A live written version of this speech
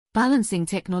Balancing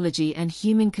Technology and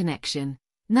Human Connection,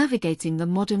 Navigating the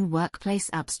Modern Workplace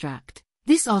Abstract.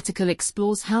 This article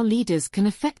explores how leaders can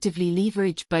effectively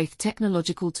leverage both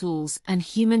technological tools and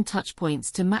human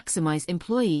touchpoints to maximize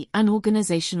employee and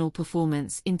organizational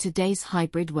performance in today's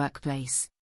hybrid workplace.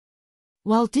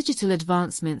 While digital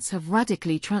advancements have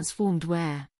radically transformed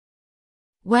where,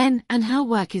 when, and how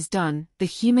work is done, the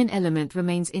human element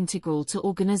remains integral to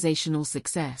organizational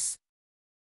success.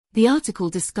 The article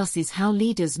discusses how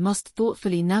leaders must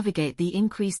thoughtfully navigate the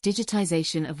increased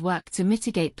digitization of work to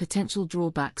mitigate potential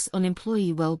drawbacks on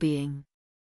employee well-being,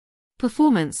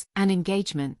 performance, and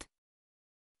engagement.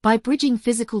 By bridging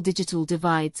physical-digital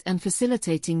divides and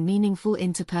facilitating meaningful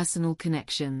interpersonal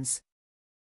connections,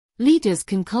 leaders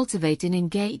can cultivate an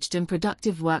engaged and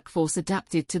productive workforce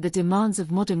adapted to the demands of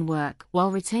modern work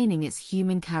while retaining its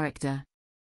human character.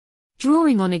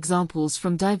 Drawing on examples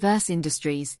from diverse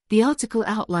industries, the article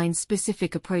outlines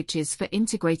specific approaches for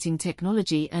integrating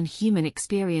technology and human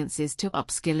experiences to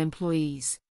upskill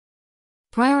employees,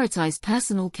 prioritize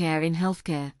personal care in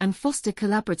healthcare, and foster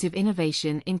collaborative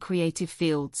innovation in creative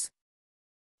fields.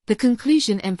 The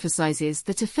conclusion emphasizes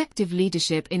that effective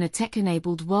leadership in a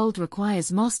tech-enabled world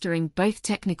requires mastering both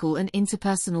technical and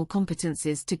interpersonal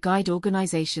competencies to guide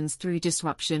organizations through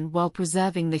disruption while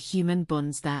preserving the human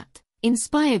bonds that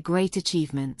inspire great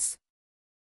achievements.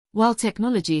 While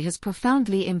technology has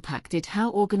profoundly impacted how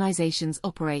organizations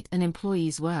operate and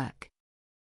employees work,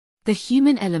 the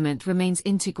human element remains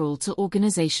integral to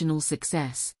organizational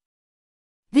success.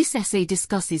 This essay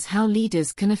discusses how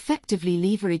leaders can effectively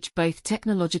leverage both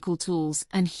technological tools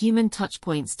and human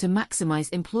touchpoints to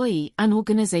maximize employee and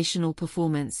organizational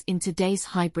performance in today's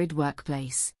hybrid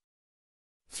workplace.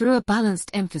 Through a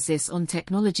balanced emphasis on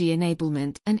technology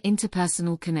enablement and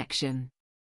interpersonal connection,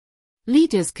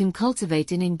 leaders can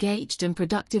cultivate an engaged and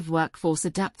productive workforce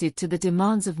adapted to the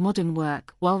demands of modern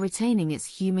work while retaining its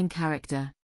human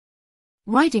character.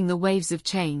 Riding the waves of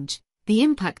change, the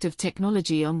impact of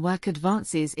technology on work.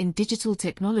 Advances in digital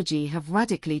technology have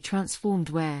radically transformed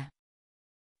where,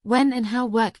 when, and how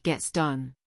work gets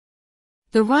done.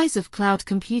 The rise of cloud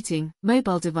computing,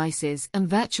 mobile devices, and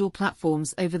virtual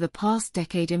platforms over the past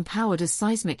decade empowered a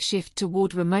seismic shift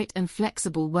toward remote and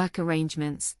flexible work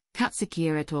arrangements.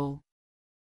 Katsuki et al.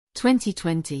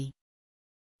 2020.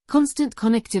 Constant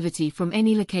connectivity from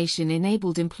any location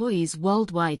enabled employees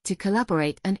worldwide to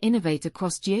collaborate and innovate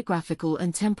across geographical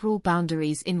and temporal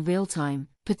boundaries in real time.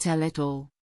 Patel et al.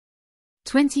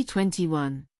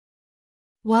 2021.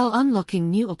 While unlocking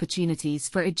new opportunities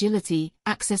for agility,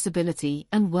 accessibility,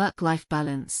 and work-life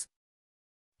balance,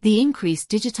 the increased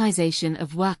digitization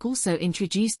of work also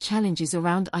introduced challenges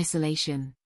around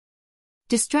isolation,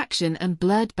 distraction, and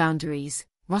blurred boundaries.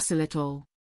 Russell et al.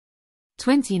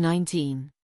 2019.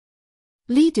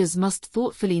 Leaders must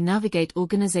thoughtfully navigate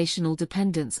organizational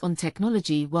dependence on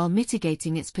technology while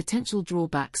mitigating its potential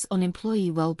drawbacks on employee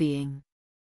well-being,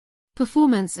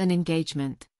 performance, and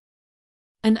engagement.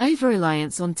 An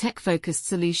over-reliance on tech-focused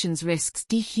solutions risks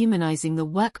dehumanizing the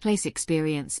workplace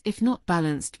experience if not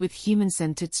balanced with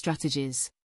human-centered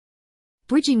strategies.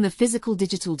 Bridging the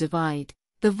physical-digital divide,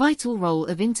 the vital role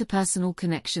of interpersonal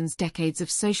connections. Decades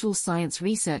of social science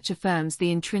research affirms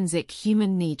the intrinsic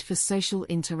human need for social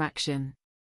interaction,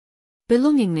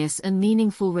 belongingness, and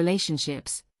meaningful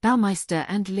relationships. Baumeister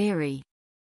and Leary.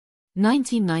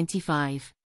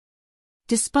 1995.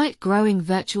 Despite growing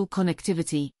virtual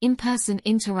connectivity, in-person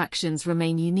interactions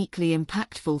remain uniquely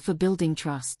impactful for building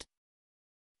trust,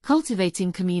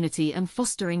 cultivating community, and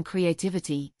fostering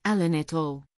creativity. Allen et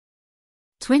al.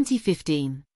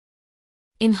 2015.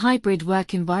 In hybrid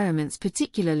work environments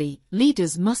particularly,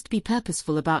 leaders must be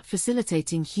purposeful about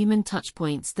facilitating human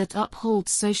touchpoints that uphold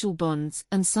social bonds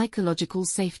and psychological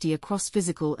safety across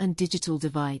physical and digital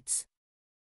divides.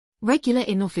 Regular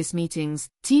in-office meetings,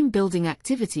 team-building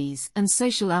activities, and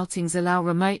social outings allow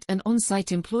remote and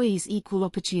on-site employees equal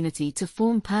opportunity to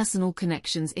form personal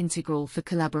connections integral for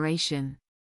collaboration,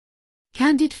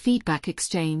 candid feedback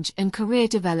exchange, and career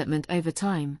development over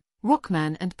time.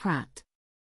 Rockman and Pratt.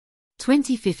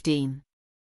 2015.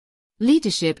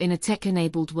 Leadership in a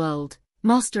tech-enabled world,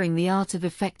 mastering the art of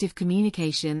effective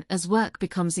communication as work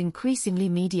becomes increasingly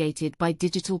mediated by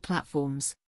digital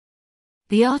platforms.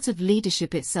 The art of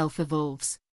leadership itself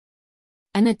evolves.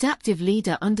 An adaptive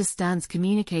leader understands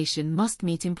communication must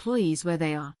meet employees where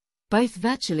they are, both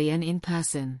virtually and in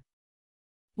person.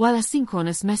 While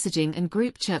asynchronous messaging and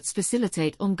group chats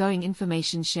facilitate ongoing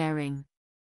information sharing,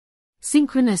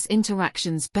 synchronous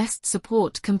interactions best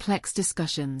support complex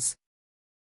discussions,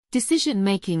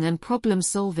 decision-making, and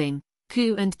problem-solving.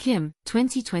 Koo and Kim,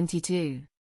 2022.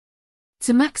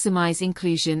 to maximize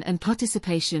inclusion and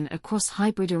participation across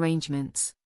hybrid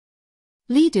arrangements.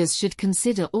 Leaders should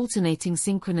consider alternating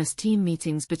synchronous team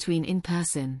meetings between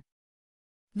in-person,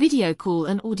 video call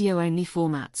and audio-only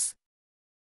formats.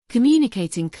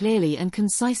 Communicating clearly and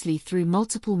concisely through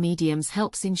multiple mediums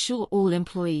helps ensure all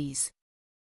employees,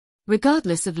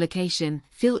 regardless of location,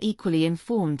 feel equally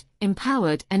informed,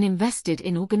 empowered, and invested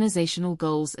in organizational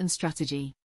goals and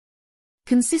strategy.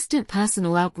 Consistent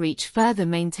personal outreach further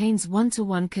maintains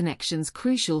one-to-one connections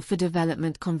crucial for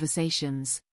development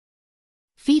conversations.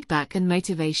 Feedback and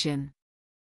motivation.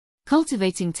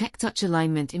 Cultivating tech-touch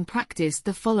alignment in practice.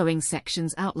 The following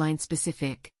sections outline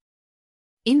specific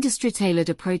industry-tailored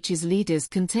approaches leaders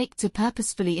can take to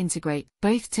purposefully integrate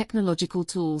both technological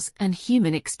tools and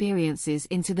human experiences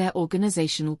into their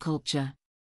organizational culture.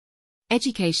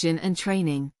 Education and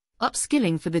training.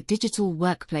 Upskilling for the digital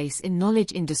workplace in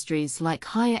knowledge industries like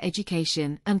higher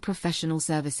education and professional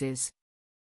services.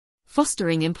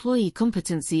 Fostering employee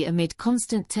competency amid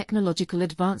constant technological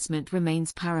advancement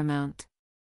remains paramount.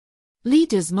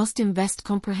 Leaders must invest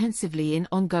comprehensively in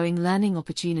ongoing learning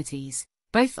opportunities,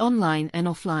 both online and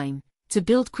offline, to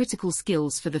build critical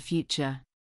skills for the future.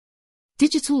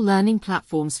 Digital learning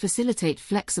platforms facilitate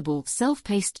flexible,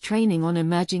 self-paced training on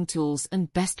emerging tools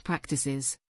and best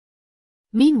practices.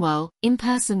 Meanwhile,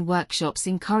 in-person workshops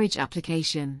encourage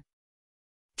application,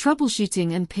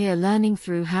 troubleshooting and peer learning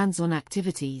through hands-on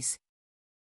activities.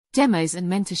 Demos and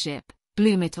mentorship.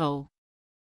 Bloom et al.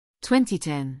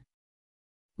 2010.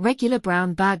 Regular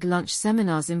brown bag lunch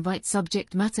seminars invite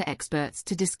subject matter experts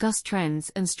to discuss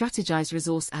trends and strategize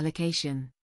resource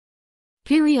allocation.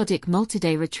 Periodic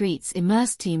multi-day retreats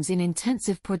immerse teams in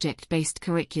intensive project-based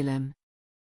curriculum.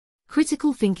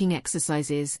 Critical thinking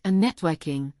exercises and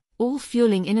networking, all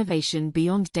fueling innovation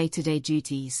beyond day-to-day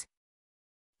duties.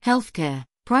 Healthcare.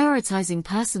 Prioritizing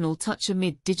personal touch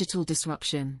amid digital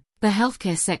disruption. The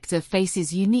healthcare sector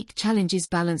faces unique challenges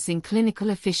balancing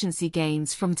clinical efficiency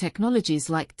gains from technologies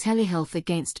like telehealth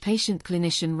against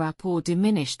patient-clinician rapport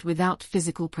diminished without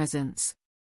physical presence.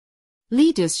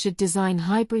 Leaders should design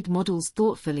hybrid models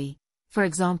thoughtfully, for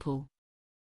example,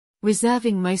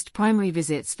 reserving most primary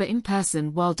visits for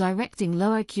in-person while directing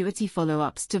lower acuity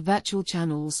follow-ups to virtual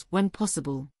channels when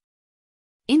possible.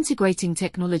 Integrating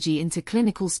technology into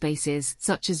clinical spaces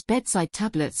such as bedside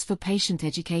tablets for patient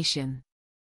education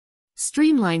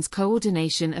streamlines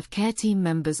coordination of care team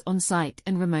members on-site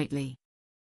and remotely.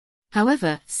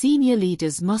 However, senior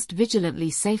leaders must vigilantly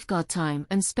safeguard time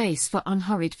and space for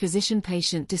unhurried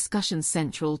physician-patient discussions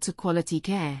central to quality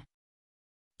care.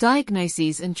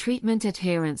 Diagnoses and treatment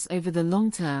adherence over the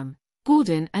long term.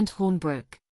 Gordon and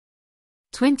Hornbrook.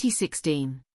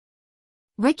 2016.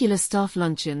 Regular staff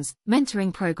luncheons,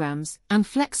 mentoring programs, and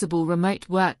flexible remote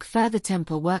work further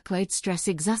temper workload stress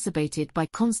exacerbated by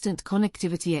constant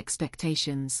connectivity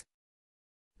expectations.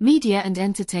 Media and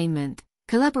entertainment.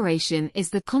 Collaboration is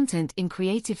the content in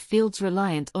creative fields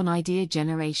reliant on idea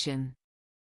generation.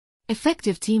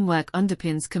 Effective teamwork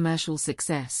underpins commercial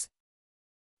success.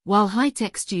 While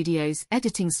high-tech studios,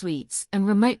 editing suites, and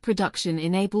remote production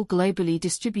enable globally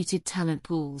distributed talent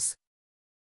pools,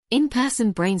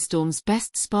 in-person brainstorms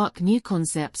best spark new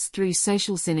concepts through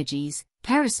social synergies.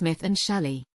 Perismith and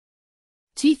Shalley.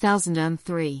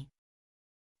 2003.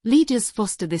 Leaders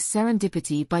foster this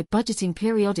serendipity by budgeting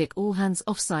periodic all-hands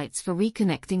offsites for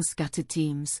reconnecting scattered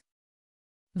teams.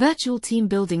 Virtual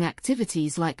team-building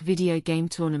activities like video game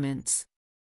tournaments,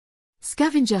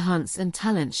 scavenger hunts and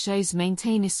talent shows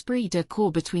maintain esprit de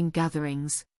corps between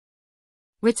gatherings.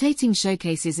 Rotating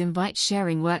showcases invite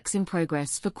sharing works in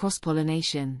progress for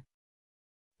cross-pollination.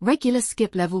 Regular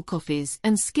skip-level coffees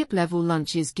and skip-level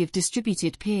lunches give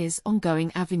distributed peers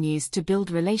ongoing avenues to build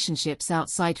relationships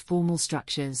outside formal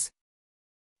structures.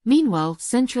 Meanwhile,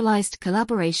 centralized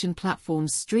collaboration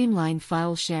platforms streamline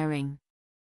file sharing,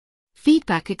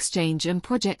 feedback exchange and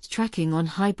project tracking on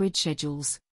hybrid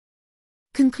schedules.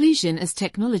 Conclusion. As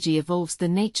technology evolves the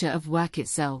nature of work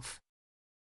itself,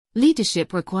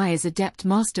 leadership requires adept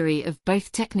mastery of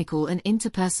both technical and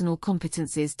interpersonal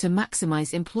competencies to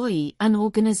maximize employee and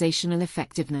organizational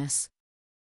effectiveness.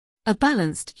 A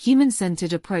balanced,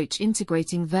 human-centered approach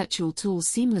integrating virtual tools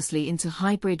seamlessly into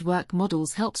hybrid work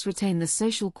models helps retain the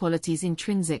social qualities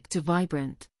intrinsic to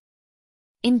vibrant,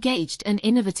 engaged and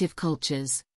innovative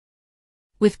cultures.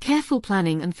 With careful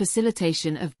planning and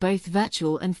facilitation of both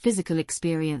virtual and physical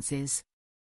experiences,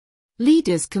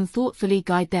 leaders can thoughtfully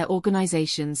guide their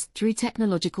organizations through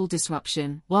technological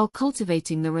disruption while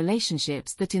cultivating the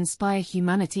relationships that inspire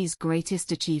humanity's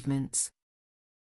greatest achievements.